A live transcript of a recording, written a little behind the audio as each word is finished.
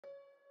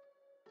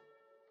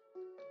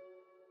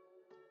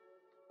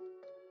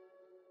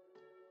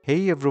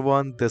Hey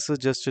everyone, this is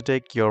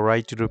Justatech, your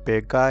right to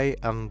repair guy,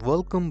 and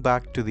welcome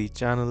back to the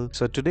channel.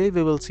 So today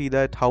we will see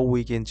that how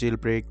we can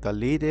jailbreak the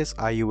latest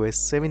iOS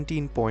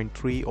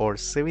 17.3 or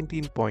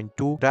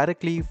 17.2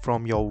 directly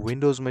from your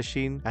Windows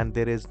machine, and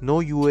there is no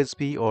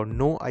USB or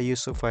no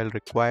ISO file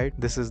required.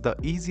 This is the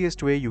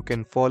easiest way you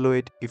can follow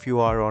it if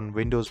you are on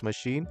Windows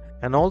machine.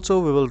 And also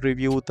we will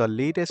review the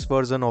latest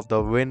version of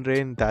the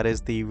WinRa1n, that is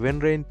the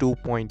WinRa1n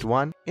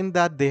 2.1. In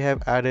that they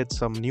have added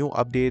some new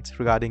updates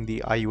regarding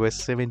the iOS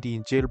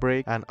 17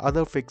 jailbreak and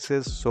other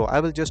fixes. So I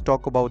will just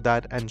talk about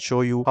that and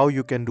show you how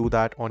you can do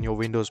that on your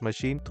Windows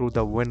machine through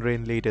the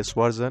WinRa1n latest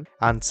version.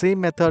 And same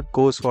method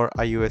goes for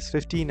iOS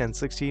 15 and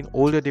 16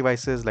 older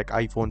devices like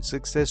iPhone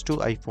 6s to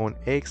iPhone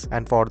X,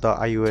 and for the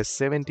iOS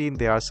 17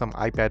 there are some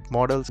iPad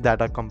models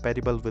that are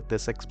compatible with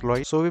this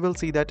exploit. So we will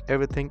see that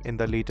everything in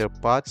the later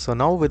part. So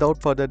now without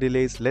further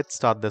delays, let's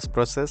start this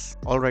process.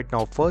 Alright,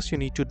 now first you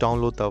need to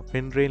download the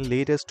WinRa1n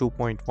latest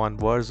 2.1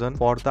 version.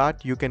 For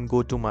that you can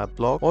go to my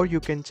blog or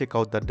you can check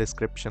out the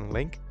description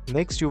link.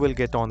 Next you will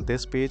get on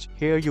this page.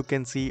 Here you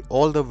can see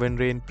all the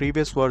WinRa1n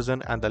previous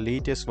version and the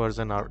latest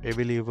version are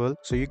available.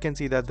 So you can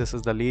see that this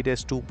is the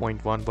latest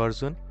 2.1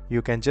 version.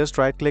 You can just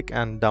right click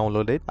and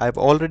download it. I've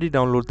already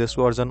downloaded this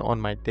version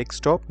on my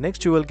desktop.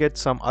 Next you will get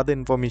some other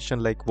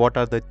information like what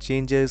are the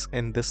changes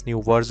in this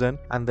new version,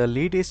 and the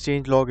latest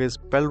changelog is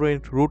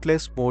Palera1n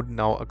rootless mode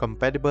now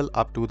compatible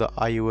up to the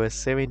iOS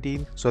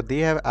 17. So they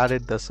have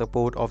added the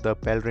support of the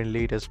Palera1n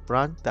latest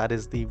branch, that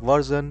is the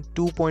version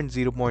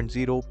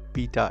 2.0.0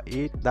 beta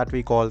 8 that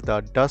we call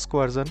the dusk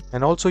version.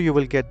 And also you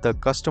will get the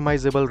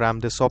customizable RAM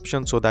disk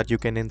option so that you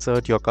can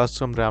insert your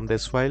custom RAM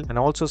disk file, and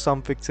also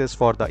some fixes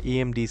for the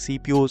AMD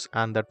CPUs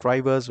and the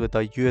drivers with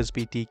a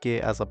USB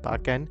TK as a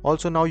backend.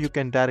 Also now you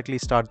can directly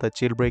start the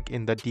jailbreak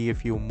in the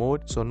DFU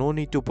mode, so no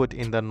need to put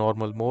in the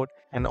normal mode.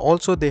 And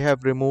also they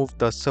have removed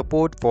the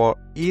support for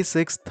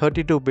A6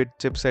 32-bit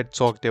chipset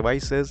SoC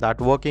devices that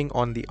working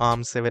on the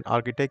ARM7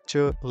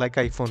 architecture like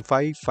iPhone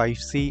 5,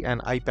 5C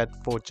and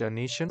iPad 4th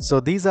generation. So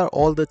these are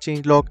all the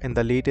changelog in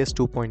the latest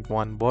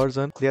 2.1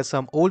 version. There's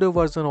some older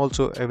version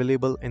also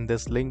available in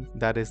this link,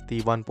 that is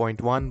the 1.1,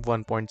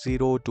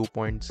 1.0,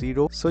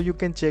 2.0. So you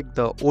can check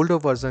the older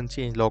version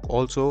changelog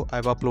also.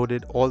 I've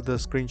uploaded all the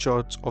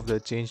screenshots of the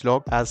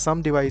changelog, as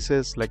some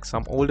devices like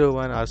some older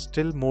one are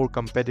still more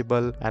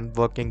compatible and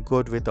working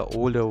good with the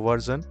older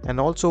version. And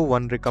also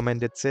one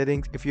recommended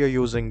settings, if you're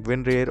using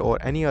WinRa1n or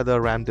any other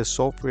RAM disk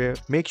software,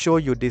 make sure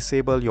you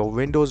disable your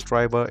Windows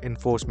driver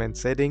enforcement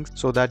settings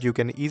so that you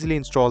can easily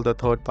install the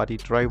third-party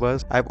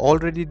drivers. I've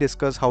already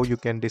discussed how you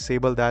can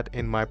disable that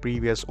in my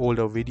previous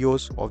older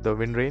videos of the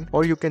WinRa1n,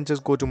 or you can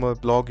just go to my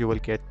blog, you will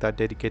get the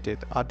dedicated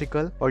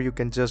article, or you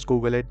can just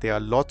Google it. There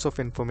are lots of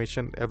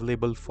information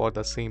available for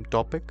the same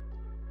topic.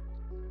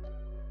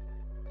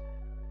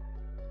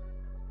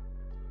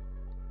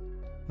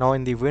 Now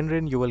in the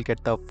WinRa1n you will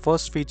get the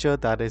first feature,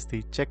 that is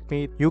the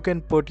CheckM8. You can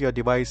put your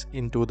device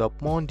into the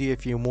PON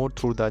DFU mode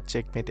through the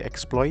CheckM8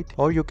 exploit,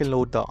 or you can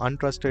load the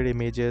untrusted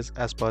images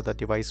as per the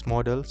device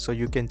model. So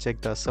you can check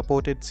the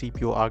supported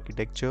CPU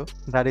architecture,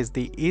 that is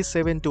the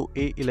A7 to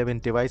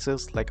A11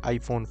 devices like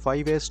iPhone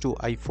 5s to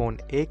iPhone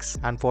X,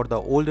 and for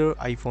the older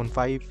iPhone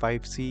 5,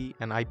 5C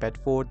and iPad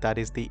 4, that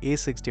is the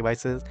A6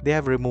 devices, they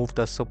have removed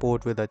the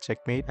support with the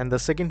CheckM8. And the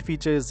second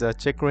feature is the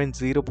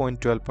CheckM8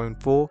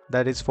 0.12.4,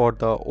 that is for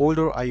the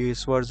older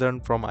iOS version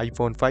from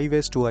iPhone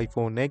 5s to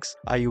iPhone X,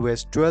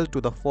 iOS 12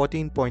 to the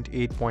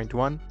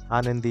 14.8.1.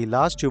 and in the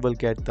last you will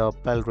get the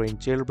Palera1n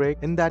jailbreak.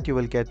 In that you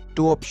will get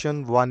two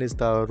options, one is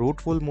the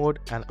rootful mode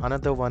and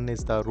another one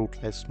is the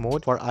rootless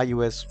mode. For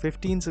iOS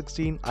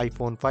 15-16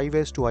 iPhone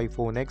 5s to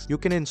iPhone X, you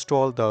can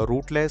install the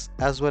rootless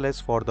as well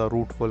as for the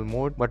rootful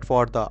mode, but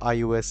for the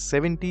iOS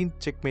 17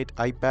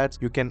 CheckM8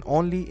 iPads you can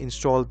only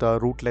install the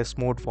rootless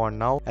mode for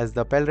now, as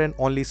the Palera1n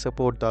only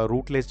support the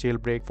rootless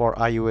jailbreak for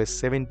iOS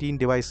 17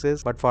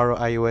 devices. But for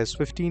iOS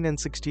 15 and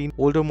 16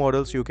 older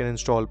models you can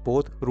install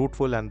both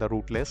rootful and the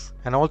rootless.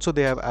 And also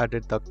they have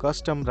added the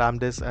custom RAM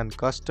disk and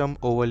custom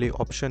overlay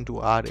option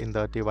to add in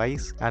the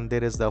device, and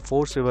there is the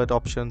force revert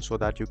option so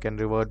that you can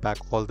revert back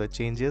all the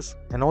changes.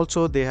 And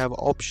also they have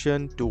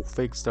option to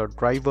fix the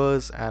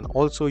drivers, and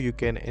also you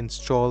can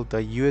install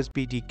the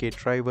USB TK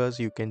drivers.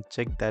 You can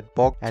check that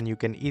box and you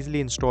can easily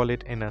install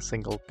it in a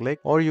single click,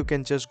 or you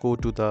can just go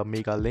to the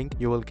mega link.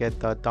 You will get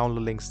the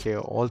download links there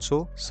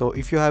also. So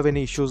if you have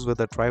any issues with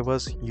the drivers,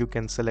 you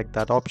can select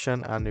that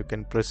option and you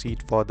can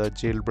proceed for the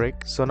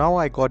jailbreak. So now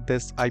I got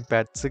this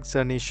iPad 6th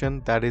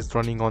generation that is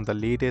running on the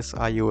latest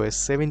iOS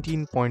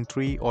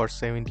 17.3 or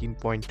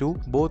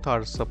 17.2. Both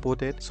are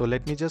supported. So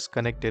let me just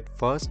connect it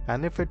first,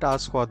 and if it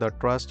asks for the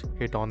trust,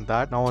 hit on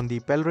that. Now on the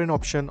Palera1n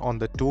option on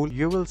the tool,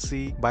 you will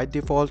see by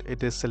default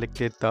it is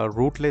selected the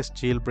rootless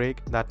jailbreak.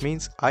 That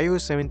means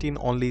iOS 17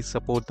 only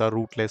support the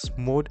rootless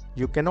mode.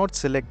 You cannot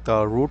select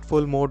the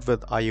rootful mode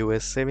with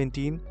iOS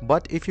 17,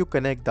 but if you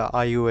connect the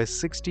iOS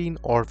 16 14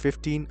 or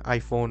 15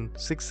 iPhone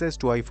 6s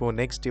to iPhone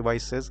X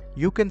devices,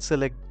 you can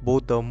select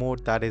both the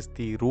mode, that is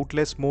the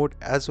rootless mode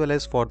as well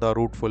as for the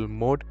rootful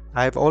mode.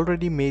 I have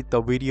already made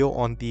the video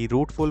on the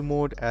rootful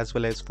mode as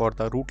well as for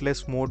the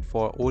rootless mode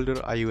for older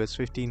iOS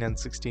 15 and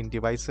 16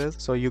 devices,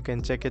 so you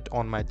can check it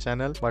on my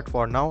channel. But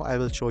for now I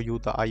will show you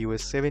the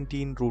iOS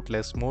 17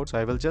 rootless mode, so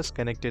I will just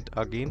connect it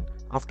again.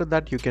 After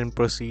that you can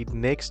proceed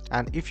next,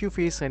 and if you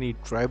face any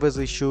drivers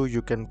issue,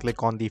 you can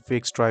click on the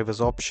fix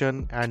drivers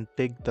option and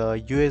take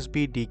the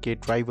USB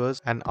DK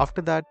drivers, and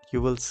after that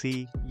you will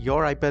see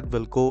your iPad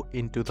will go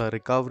into the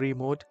recovery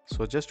mode.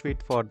 So just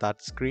wait for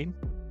that screen.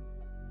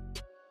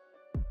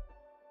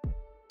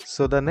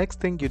 So the next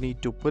thing, you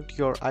need to put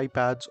your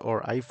iPads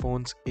or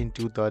iPhones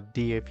into the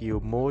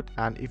DFU mode,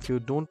 and if you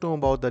don't know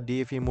about the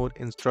DFU mode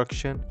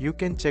instruction, you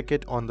can check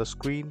it on the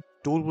screen.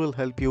 Tool will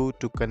help you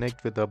to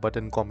connect with the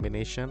button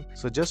combination,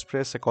 so just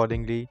press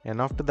accordingly, and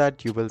after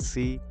that you will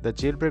see the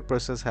jailbreak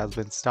process has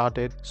been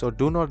started. So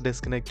do not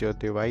disconnect your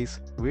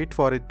device, wait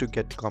for it to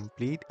get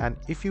complete, and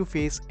if you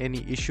face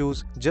any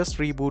issues, just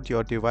reboot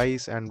your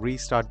device and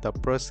restart the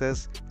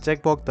process.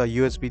 Checkbox the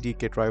USB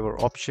DK driver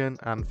option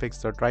and fix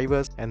the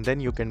drivers, and then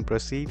you can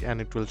proceed and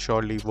it will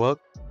surely work.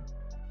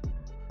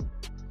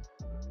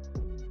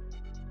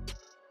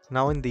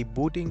 Now in the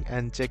booting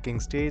and checking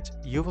stage,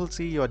 you will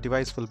see your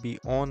device will be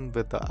on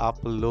with the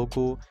Apple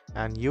logo,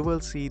 and you will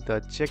see the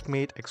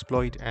CheckM8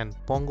 exploit and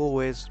Pongo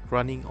OS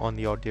running on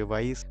your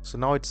device. So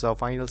now it's the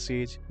final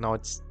stage, now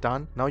it's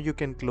done. Now you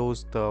can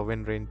close the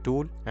WinRa1n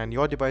tool and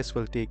your device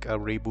will take a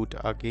reboot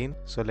again.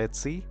 So let's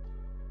see.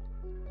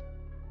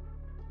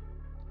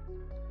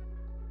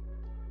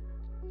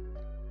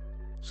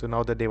 So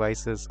now the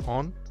device is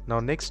on. Now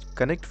next,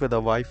 connect with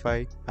the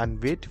Wi-Fi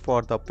and wait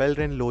for the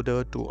Palera1n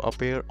loader to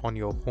appear on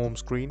your home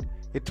screen.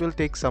 It will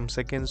take some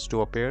seconds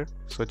to appear,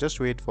 so just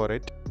wait for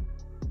it.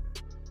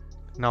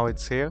 Now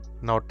it's here.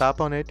 Now tap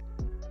on it.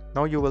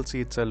 Now you will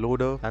see it's a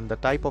loader, and the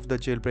type of the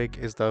jailbreak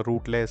is the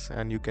rootless,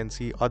 and you can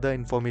see other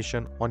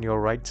information on your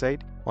right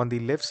side. On the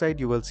left side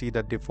you will see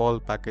the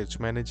default package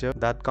manager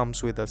that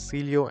comes with a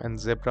Celio and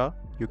Zebra.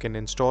 You can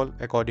install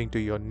according to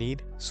your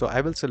need. So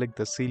I will select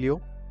the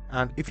Celio.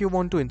 And if you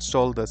want to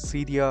install the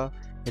Cydia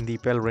in the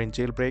Palera1n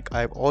jailbreak, I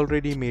have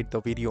already made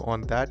the video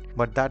on that,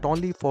 but that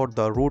only for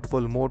the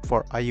rootful mode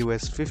for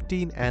iOS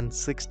 15 and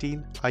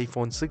 16,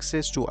 iPhone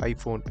 6s to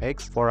iPhone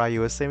X. For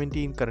iOS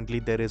 17 currently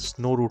there is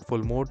no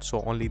rootful mode,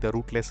 so only the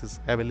rootless is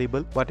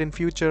available. But in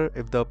future,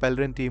 if the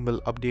Palera1n team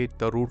will update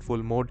the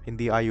rootful mode in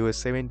the iOS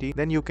 17,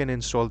 then you can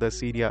install the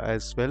Cydia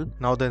as well.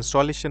 Now the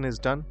installation is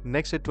done.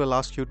 Next it will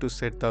ask you to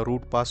set the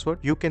root password.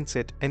 You can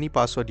set any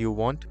password you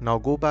want. Now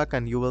go back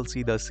and you will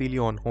see the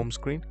Celio on home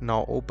screen.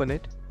 Now open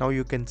it. Now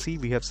you can see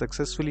we have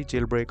successfully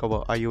jailbreak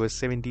our iOS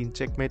 17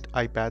 CheckM8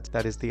 iPads,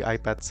 that is the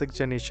iPad 6th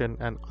generation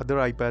and other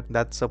iPad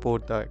that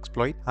support the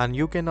exploit, and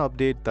you can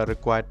update the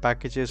required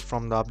packages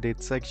from the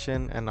update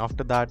section, and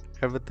after that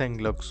everything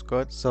looks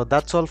good. So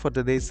that's all for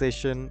today's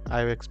session.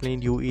 I've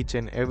explained you each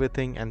and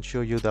everything and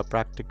show you the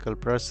practical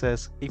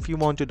process. If you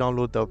want to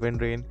download the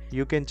WinRa1n,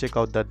 you can check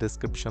out the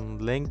description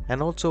link,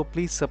 and also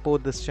please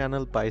support this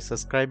channel by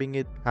subscribing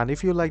it, and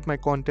if you like my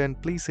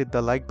content, please hit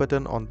the like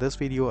button on this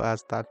video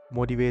as that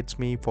motivates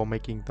me for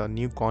making the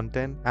new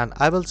content, and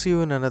I will see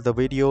you in another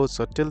video.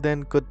 So till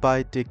then,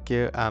 goodbye, take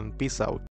care and peace out.